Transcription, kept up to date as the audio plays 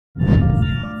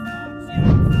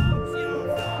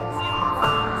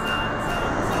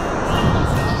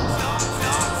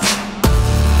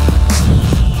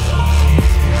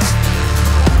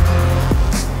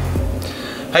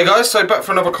Hey guys, so back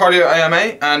for another cardio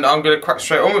AMA, and I'm going to crack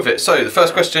straight on with it. So the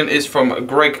first question is from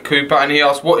Greg Cooper, and he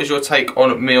asked, what is your take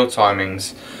on meal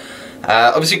timings?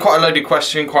 Obviously quite a loaded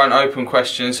question, quite an open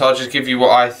question, so I'll just give you what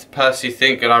I personally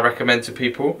think and I recommend to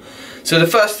people. So the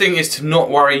first thing is to not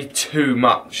worry too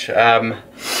much.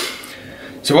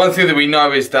 So one thing that we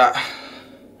know is that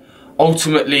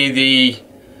ultimately the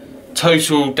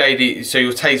total daily, so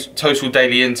your total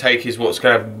daily intake is what's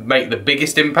going to make the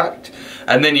biggest impact,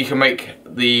 and then you can make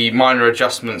the minor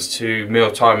adjustments to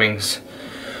meal timings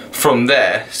from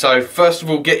there. So first of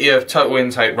all, get your total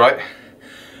intake right,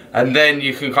 and then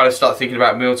you can kind of start thinking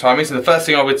about meal timings. And the first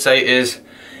thing I would say is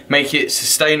make it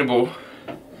sustainable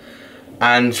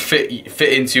and fit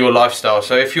into your lifestyle.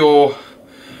 So if you're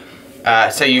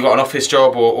say you've got an office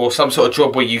job or some sort of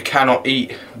job where you cannot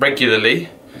eat regularly,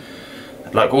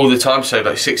 like all the time, so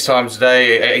like 6 times a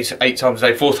day, 8 times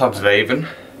a day, 4 times a day even,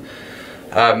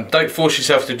 don't force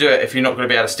yourself to do it if you're not going to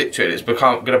be able to stick to it. It's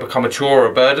going to become a chore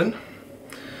or a burden.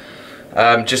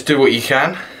 Just do what you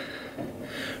can.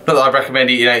 Not that I recommend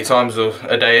eating 8 times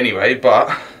a day anyway,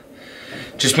 but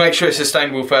just make sure it's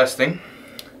sustainable first thing.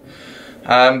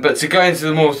 But to go into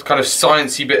the more kind of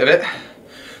sciencey bit of it,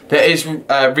 there is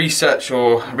research,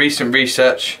 or recent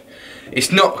research.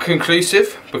 It's not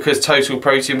conclusive because total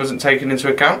protein wasn't taken into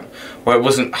account, or it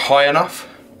wasn't high enough,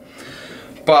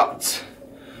 but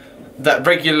that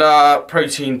regular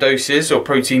protein doses or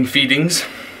protein feedings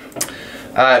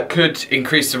could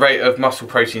increase the rate of muscle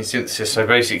protein synthesis. So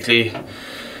basically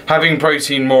having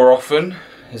protein more often,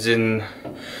 as in,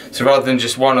 so rather than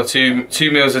just 1 or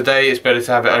 2 meals a day, it's better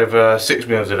to have it over 6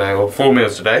 meals a day or 4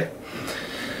 meals a day.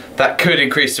 That could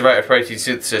increase the rate of protein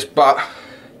synthesis, but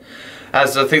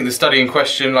as I think the study in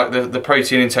question, like the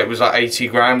protein intake was like 80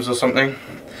 grams or something,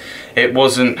 it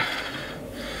wasn't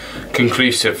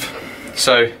conclusive.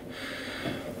 So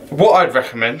what I'd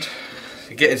recommend,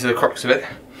 to get into the crux of it,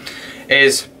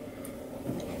 is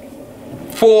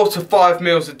 4 to 5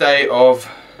 meals a day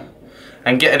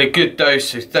and getting a good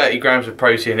dose of 30 grams of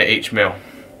protein at each meal.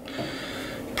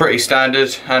 Pretty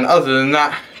standard, and other than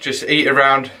that, just eat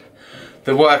around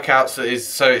the workouts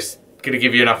so it's going to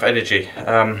give you enough energy.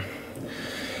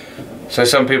 So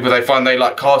some people, they find they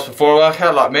like carbs before a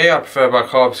workout. Like me, I prefer my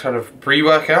carbs kind of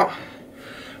pre-workout,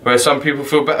 whereas some people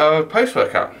feel better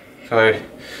post-workout. So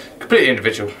completely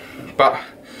individual. But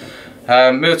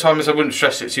meal timings, I wouldn't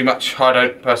stress it too much. I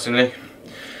don't personally.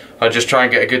 I just try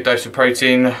and get a good dose of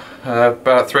protein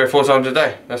about 3 or 4 times a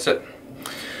day. That's it.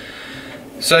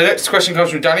 So the next question comes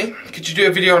from Danny. Could you do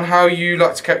a video on how you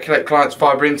like to calculate clients'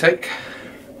 fibre intake?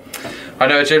 I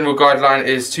know a general guideline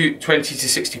is 20 to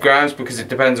 60 grams because it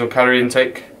depends on calorie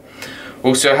intake.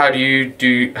 Also, how do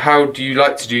you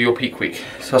like to do your peak week?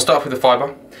 So I'll start with the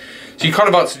fibre. So you kind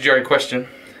of answered your own question.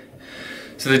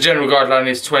 So the general guideline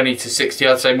is 20 to 60,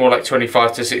 I'd say more like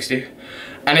 25 to 60.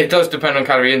 And it does depend on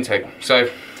calorie intake. So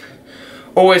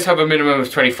always have a minimum of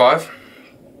 25.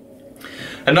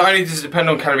 And not only does it depend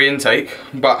on calorie intake,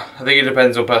 but I think it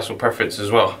depends on personal preference as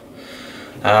well.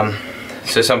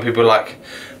 So some people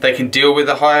they can deal with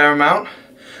a higher amount,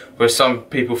 whereas some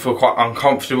people feel quite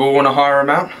uncomfortable on a higher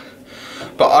amount.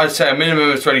 But I'd say a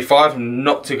minimum of 25, and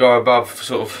not to go above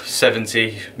sort of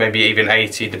 70, maybe even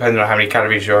 80, depending on how many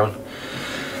calories you're on.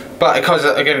 But it comes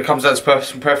down to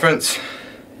personal preference.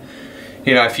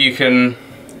 You know, if you can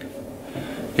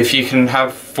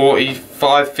have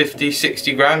 45, 50,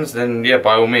 60 grams, then yeah,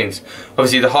 by all means.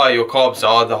 Obviously the higher your carbs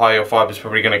are, the higher your fibre is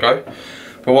probably going to go.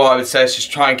 But what I would say is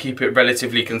just try and keep it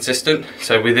relatively consistent.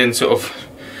 So within sort of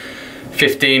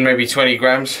 15, maybe 20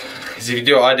 grams. Because if you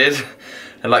do what I did,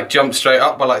 and like jump straight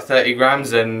up by like 30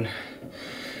 grams, then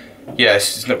yeah,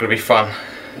 it's not going to be fun.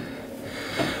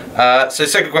 So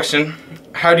second question,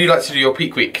 how do you like to do your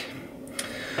peak week?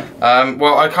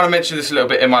 Well, I kind of mentioned this a little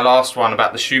bit in my last one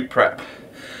about the shoot prep.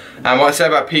 And what I say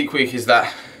about peak week is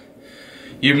that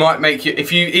you might make it,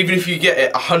 even if you get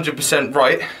it 100%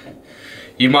 right,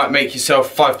 you might make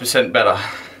yourself 5% better.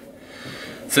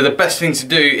 So the best thing to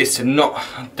do is to not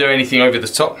do anything over the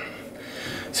top.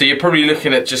 So you're probably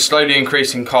looking at just slowly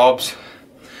increasing carbs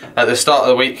at the start of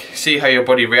the week, see how your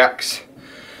body reacts,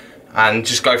 and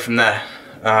just go from there.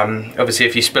 Obviously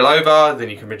if you spill over, then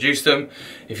you can reduce them.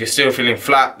 If you're still feeling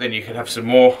flat, then you can have some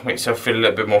more, make yourself feel a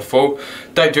little bit more full.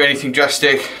 Don't do anything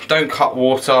drastic, don't cut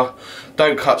water,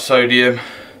 don't cut sodium,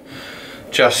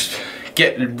 just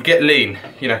get lean.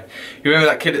 You know, you remember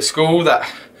that kid at school that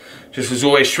just was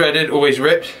always shredded, always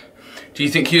ripped? Do you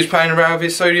think he was playing around with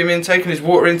his sodium intake and his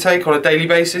water intake on a daily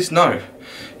basis? No,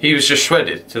 he was just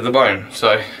shredded to the bone.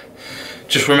 So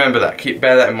just remember that,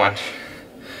 bear that in mind.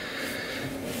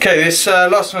 Okay, this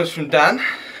last one is from Dan.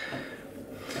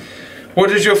 What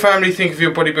does your family think of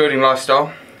your bodybuilding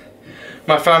lifestyle?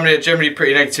 My family are generally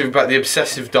pretty negative about the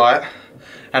obsessive diet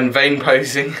and vain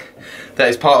posing that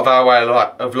is part of our way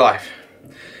of life.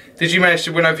 Did you manage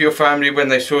to win over your family when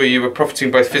they saw you were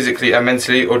profiting both physically and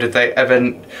mentally, or did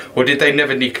they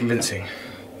never need convincing?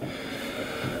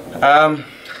 I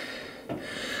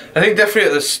think definitely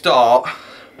at the start.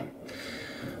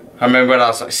 I remember when I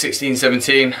was like 16,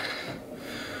 17,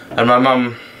 and my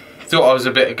mum thought I was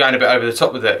going a bit over the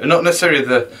top with it. Not necessarily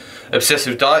the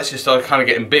obsessive diet, it's just I was kind of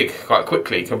getting big quite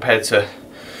quickly compared to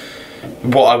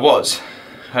what I was.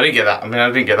 I didn't get that. I mean, I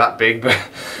didn't get that big, but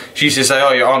she used to say,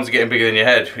 "Oh, your arms are getting bigger than your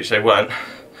head," which they weren't.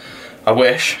 I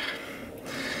wish.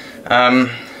 But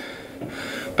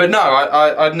no,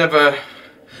 I'd never.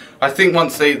 I think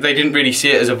once they didn't really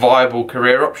see it as a viable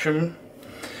career option,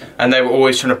 and they were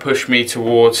always trying to push me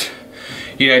towards,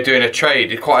 you know, doing a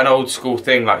trade. It's quite an old school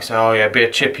thing, like say, "Oh yeah, be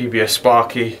a chippy, be a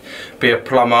sparky, be a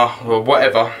plumber," or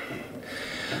whatever.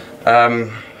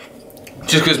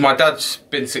 Just because my dad's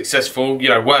been successful, you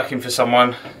know, working for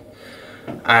someone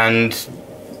and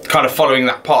kind of following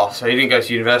that path. So he didn't go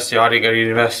to university, I didn't go to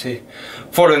university.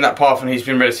 Following that path, and he's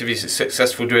been relatively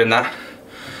successful doing that.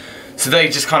 So they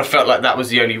just kind of felt like that was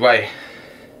the only way.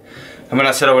 And when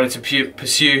I said I wanted to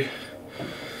pursue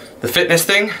the fitness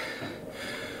thing,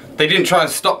 they didn't try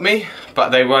and stop me, but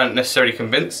they weren't necessarily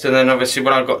convinced. And then obviously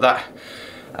when I got that,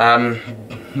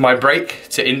 my break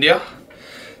to India,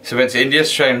 so I went to India to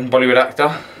train Bollywood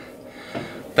actor,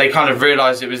 they kind of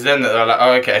realised it was then that they were like,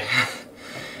 oh okay,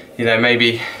 you know,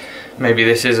 maybe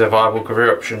this is a viable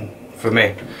career option for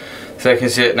me. So they can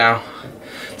see it now.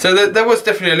 So there was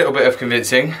definitely a little bit of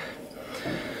convincing,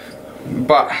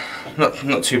 but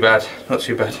not too bad, not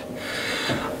too bad.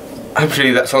 Hopefully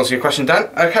that's answered your question,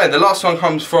 Dan. Okay, the last one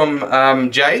comes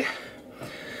from Jay,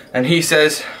 and he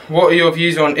says, what are your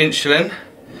views on insulin?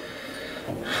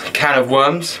 Can of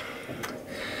worms.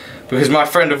 Because my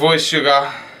friend avoids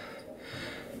sugar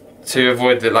to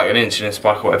avoid like an insulin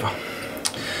spike or whatever.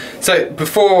 So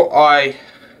before I'm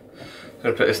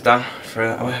gonna put this down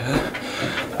for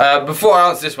before I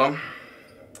answer this one,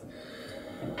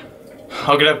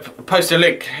 I'm gonna post a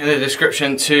link in the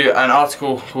description to an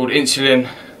article called Insulin ...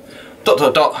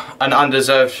 an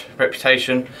undeserved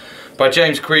reputation by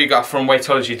James Krieger from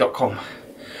weightology.com.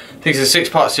 I think it's a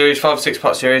 6-part series, 5 or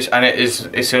 6-part series, and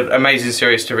it's an amazing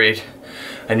series to read,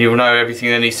 and you'll know everything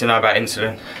there needs to know about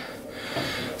insulin.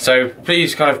 So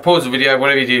please kind of pause the video,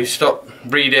 whatever you do, stop,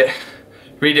 read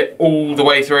it all the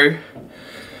way through,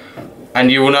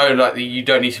 and you will know like that you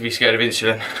don't need to be scared of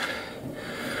insulin.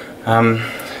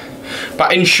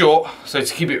 But in short, so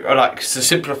to keep it like to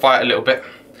simplify it a little bit,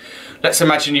 let's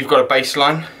imagine you've got a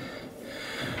baseline,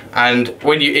 and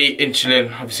when you eat,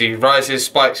 insulin obviously rises,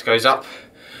 spikes, goes up,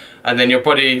 and then your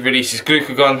body releases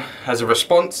glucagon as a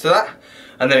response to that,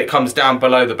 and then it comes down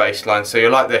below the baseline. So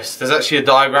you're like this. There's actually a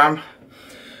diagram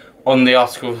on the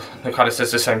article that kind of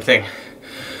says the same thing.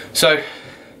 So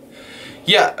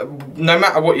yeah, no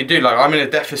matter what you do, like I'm in a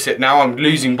deficit now, I'm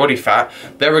losing body fat,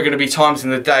 there are going to be times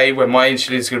in the day when my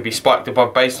insulin is going to be spiked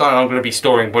above baseline and I'm going to be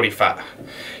storing body fat,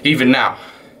 even now.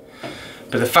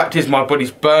 But the fact is my body's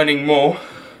burning more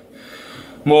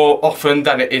often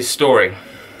than it is storing.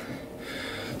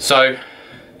 So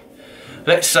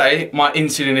let's say my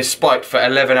insulin is spiked for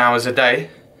 11 hours a day,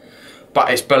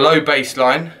 but it's below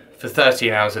baseline for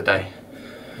 13 hours a day.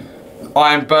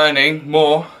 I am burning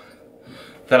more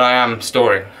than I am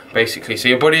storing, basically. So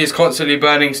your body is constantly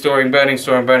burning, storing, burning,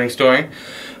 storing, burning, storing.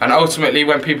 And ultimately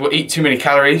when people eat too many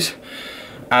calories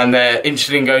and their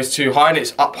insulin goes too high and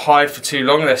it's up high for too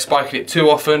long, they're spiking it too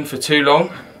often for too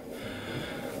long,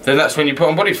 then that's when you put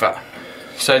on body fat.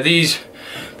 So these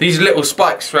little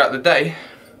spikes throughout the day,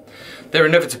 they're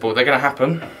inevitable, they're going to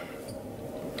happen.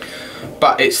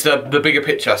 But it's the bigger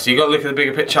picture, so you've got to look at the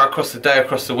bigger picture across the day,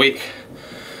 across the week.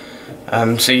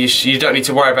 So you don't need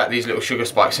to worry about these little sugar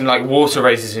spikes. And like water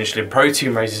raises insulin,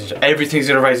 protein raises insulin, everything's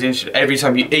going to raise insulin. Every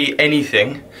time you eat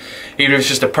anything, even if it's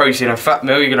just a protein and fat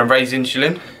meal, you're going to raise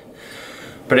insulin.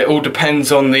 But it all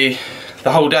depends on the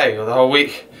whole day or the whole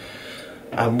week,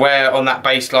 and where on that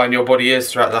baseline your body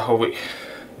is throughout the whole week.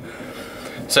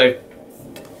 So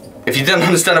if you didn't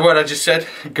understand a word I just said,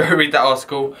 go read that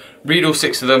article, read all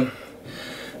 6 of them,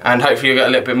 and hopefully you'll get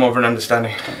a little bit more of an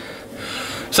understanding.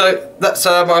 So that's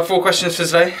my 4 questions for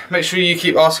today. Make sure you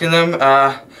keep asking them,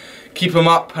 keep them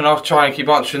up, and I'll try and keep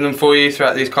answering them for you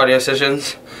throughout these cardio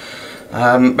sessions.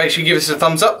 Make sure you give us a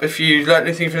thumbs up if you learned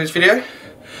anything from this video,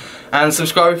 and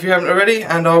subscribe if you haven't already,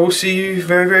 and I will see you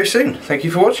very, very soon. Thank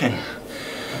you for watching.